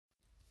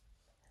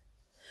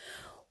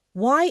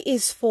Why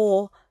is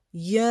for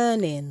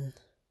yearning?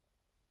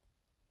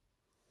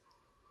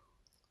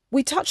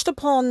 We touched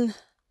upon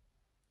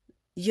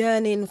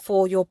yearning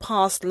for your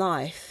past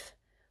life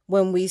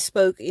when we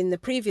spoke in the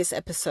previous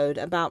episode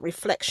about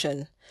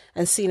reflection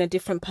and seeing a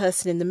different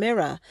person in the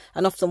mirror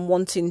and often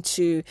wanting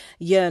to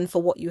yearn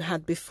for what you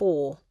had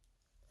before.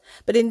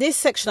 But in this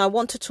section, I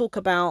want to talk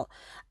about,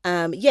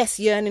 yes,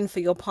 yearning for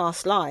your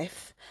past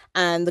life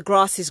and the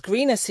grass is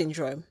greener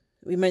syndrome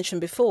we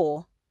mentioned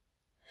before.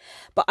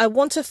 But I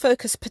want to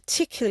focus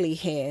particularly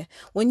here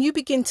when you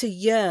begin to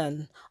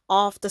yearn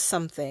after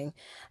something.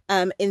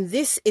 In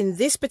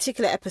this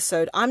particular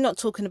episode, I'm not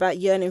talking about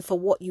yearning for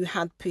what you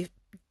had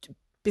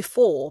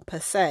before per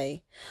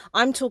se.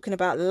 I'm talking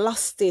about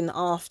lusting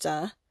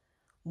after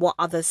what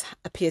others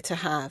appear to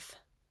have.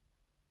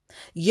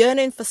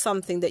 Yearning for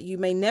something that you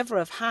may never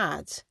have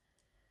had,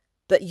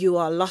 but you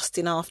are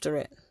lusting after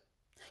it.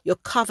 You're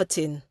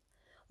coveting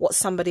what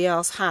somebody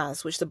else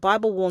has, which the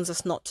Bible warns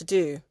us not to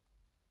do.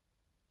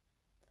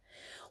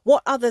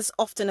 What others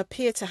often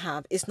appear to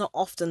have is not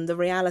often the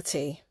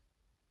reality.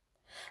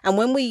 And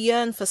when we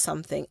yearn for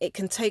something, it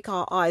can take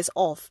our eyes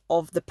off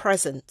of the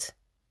present.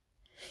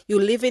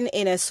 You're living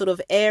in a sort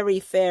of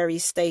airy-fairy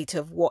state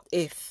of what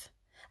if,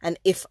 and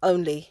if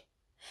only.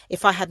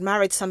 If I had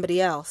married somebody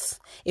else,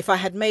 if I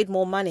had made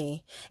more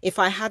money, if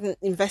I hadn't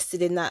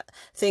invested in that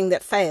thing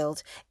that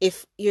failed,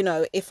 if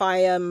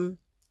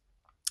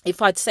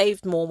I'd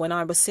saved more when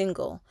I was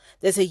single.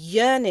 There's a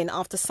yearning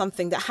after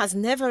something that has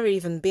never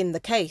even been the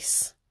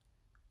case.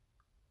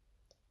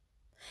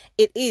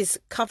 It is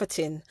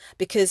coveting,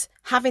 because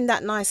having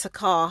that nicer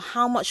car,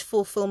 how much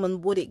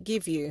fulfillment would it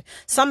give you?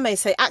 Some may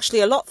say, actually,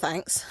 a lot,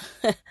 thanks.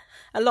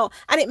 A lot.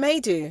 And it may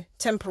do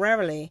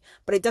temporarily,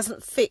 but it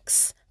doesn't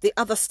fix the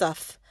other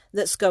stuff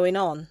that's going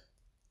on.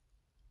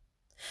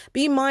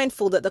 Be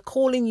mindful that the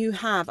calling you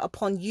have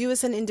upon you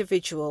as an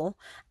individual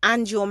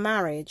and your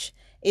marriage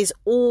is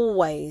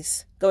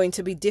always going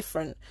to be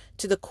different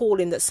to the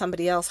calling that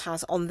somebody else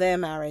has on their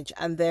marriage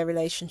and their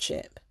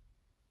relationship.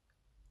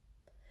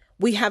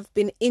 We have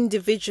been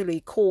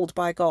individually called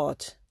by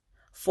God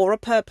for a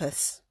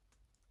purpose.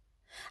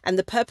 And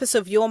the purpose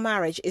of your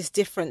marriage is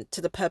different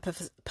to the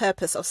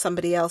purpose of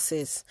somebody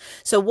else's.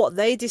 So what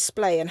they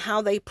display and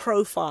how they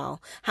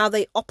profile, how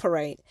they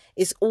operate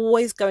is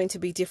always going to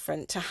be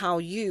different to how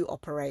you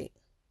operate.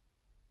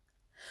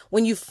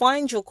 When you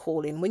find your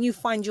calling, when you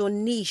find your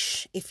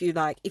niche, if you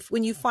like,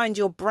 when you find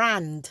your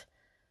brand,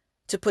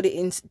 to put it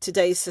in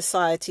today's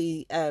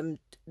society,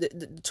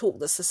 the talk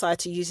that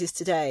society uses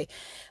today,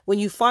 when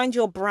you find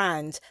your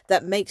brand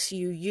that makes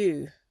you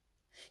you,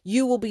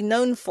 you will be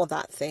known for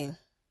that thing.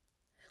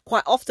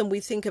 Quite often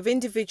we think of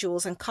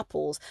individuals and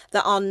couples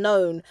that are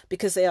known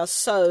because they are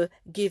so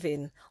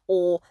giving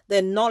or they're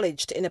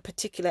acknowledged in a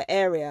particular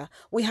area.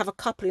 We have a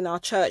couple in our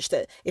church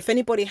that if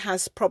anybody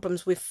has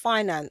problems with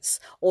finance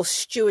or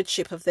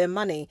stewardship of their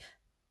money,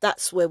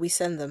 that's where we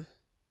send them.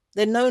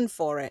 They're known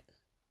for it.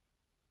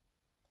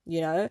 You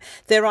know,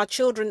 there are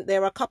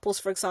couples,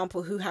 for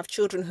example, who have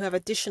children who have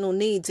additional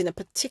needs in a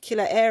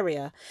particular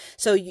area.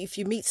 So if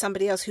you meet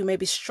somebody else who may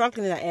be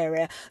struggling in that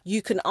area,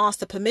 you can ask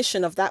the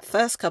permission of that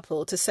first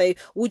couple to say,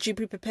 would you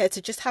be prepared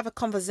to just have a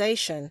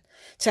conversation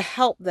to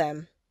help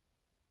them?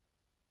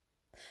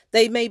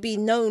 They may be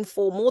known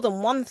for more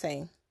than one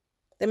thing.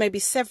 There may be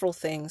several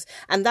things,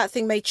 and that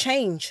thing may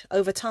change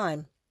over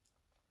time.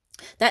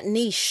 That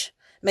niche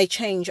may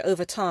change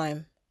over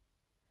time.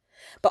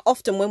 But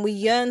often when we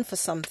yearn for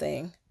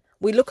something,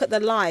 we look at the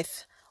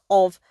life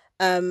of,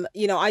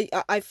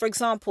 I for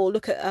example,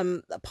 look at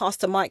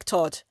Pastor Mike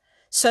Todd.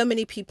 So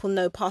many people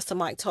know Pastor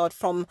Mike Todd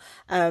from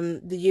the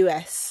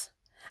US.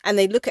 And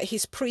they look at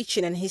his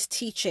preaching and his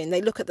teaching.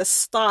 They look at the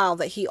style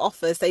that he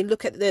offers. They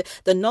look at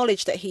the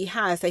knowledge that he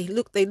has. They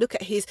look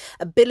at his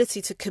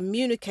ability to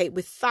communicate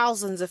with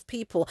thousands of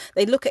people.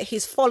 They look at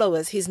his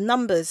followers, his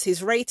numbers,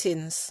 his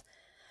ratings.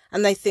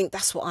 And they think,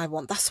 that's what I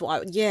want.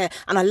 Yeah.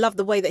 And I love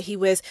the way that he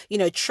wears,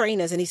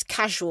 trainers, and he's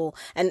casual.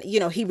 And,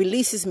 he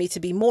releases me to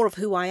be more of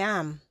who I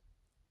am.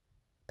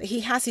 But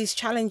he has his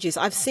challenges.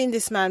 I've seen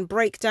this man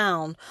break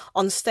down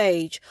on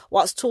stage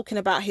whilst talking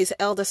about his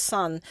eldest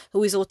son,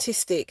 who is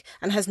autistic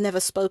and has never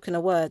spoken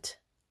a word.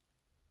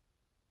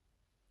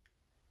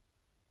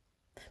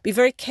 Be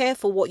very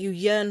careful what you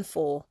yearn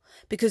for,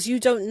 because you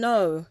don't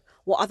know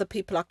what other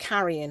people are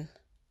carrying.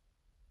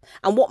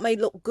 And what may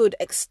look good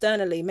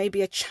externally may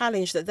be a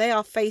challenge that they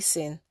are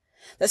facing,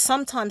 that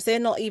sometimes they're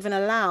not even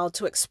allowed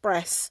to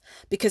express,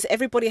 because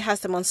everybody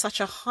has them on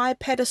such a high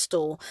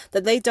pedestal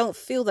that they don't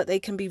feel that they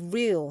can be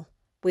real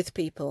with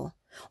people.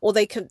 Or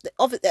they can,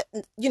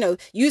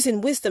 using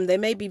wisdom, they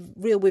may be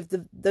real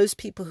with those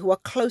people who are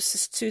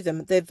closest to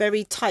them, their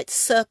very tight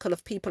circle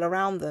of people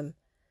around them.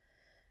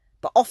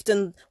 But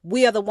often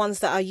we are the ones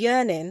that are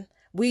yearning.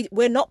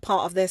 We're not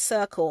part of their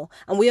circle,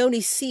 and we only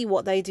see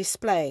what they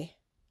display.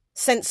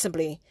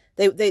 Sensibly,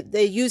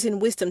 they're using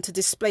wisdom to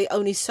display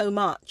only so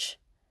much,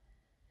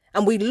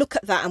 and we look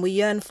at that and we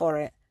yearn for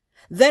it.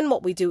 Then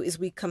what we do is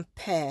we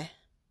compare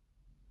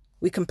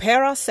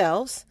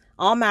ourselves,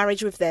 our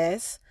marriage with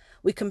theirs.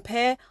 We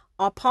compare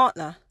our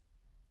partner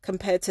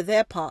compared to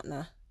their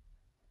partner.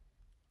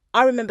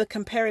 I remember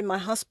comparing my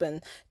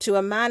husband to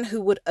a man who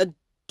would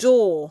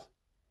adore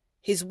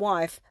his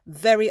wife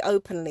very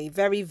openly,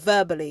 very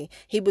verbally.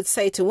 He would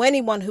say to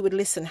anyone who would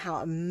listen how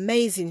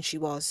amazing she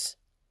was.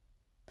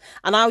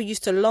 And I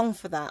used to long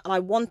for that, and I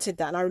wanted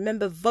that, and I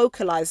remember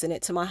vocalizing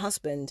it to my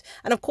husband.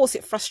 And of course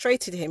it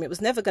frustrated him. It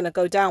was never going to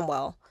go down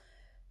well.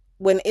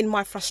 When in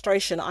my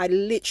frustration, I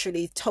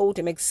literally told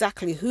him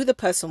exactly who the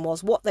person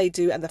was, what they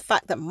do, and the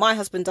fact that my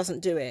husband doesn't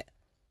do it.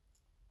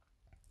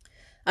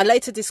 I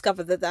later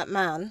discovered that that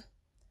man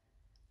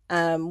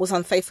was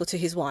unfaithful to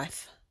his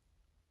wife.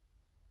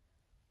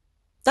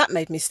 That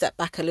made me step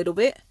back a little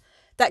bit.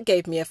 That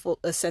gave me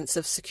a sense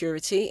of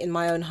security in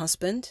my own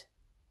husband.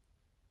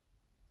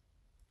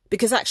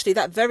 Because actually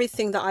that very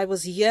thing that I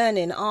was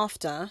yearning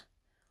after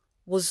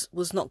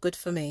was not good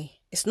for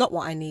me. It's not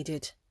what I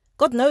needed.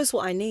 God knows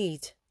what I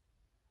need.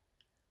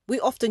 We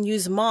often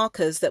use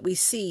markers that we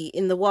see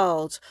in the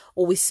world,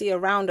 or we see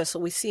around us,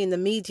 or we see in the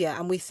media,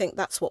 and we think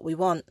that's what we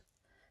want.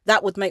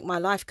 That would make my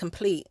life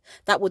complete.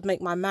 That would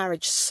make my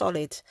marriage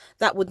solid.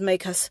 That would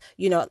make us,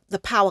 the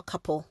power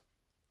couple.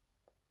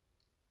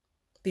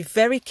 Be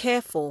very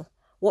careful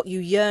what you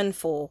yearn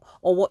for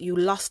or what you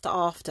lust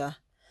after,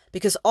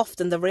 because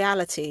often the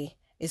reality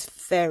is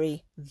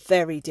very,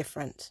 very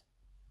different.